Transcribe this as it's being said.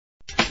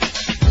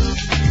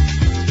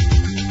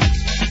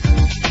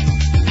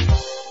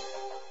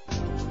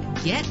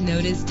Get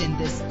noticed in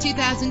this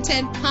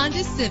 2010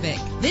 Honda Civic.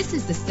 This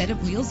is the set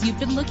of wheels you've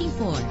been looking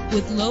for.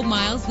 With low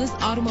miles, this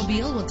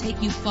automobile will take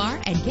you far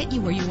and get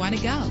you where you want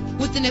to go.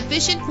 With an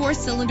efficient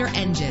 4-cylinder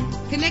engine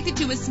connected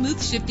to a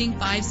smooth shifting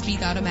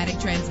 5-speed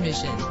automatic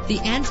transmission, the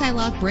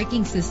anti-lock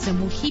braking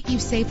system will keep you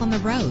safe on the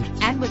road.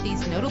 And with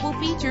these notable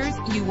features,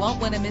 you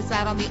won't want to miss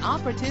out on the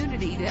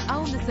opportunity to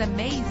own this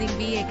amazing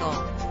vehicle.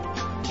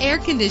 Air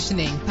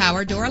conditioning,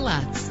 power door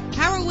locks,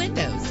 power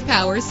windows,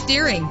 power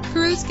steering,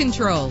 cruise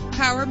control,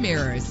 power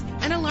mirrors,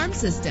 an alarm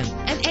system,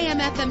 an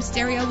AM/FM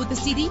stereo with a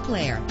CD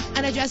player,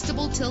 an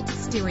adjustable tilt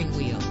steering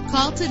wheel.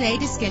 Call today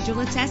to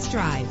schedule a test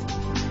drive.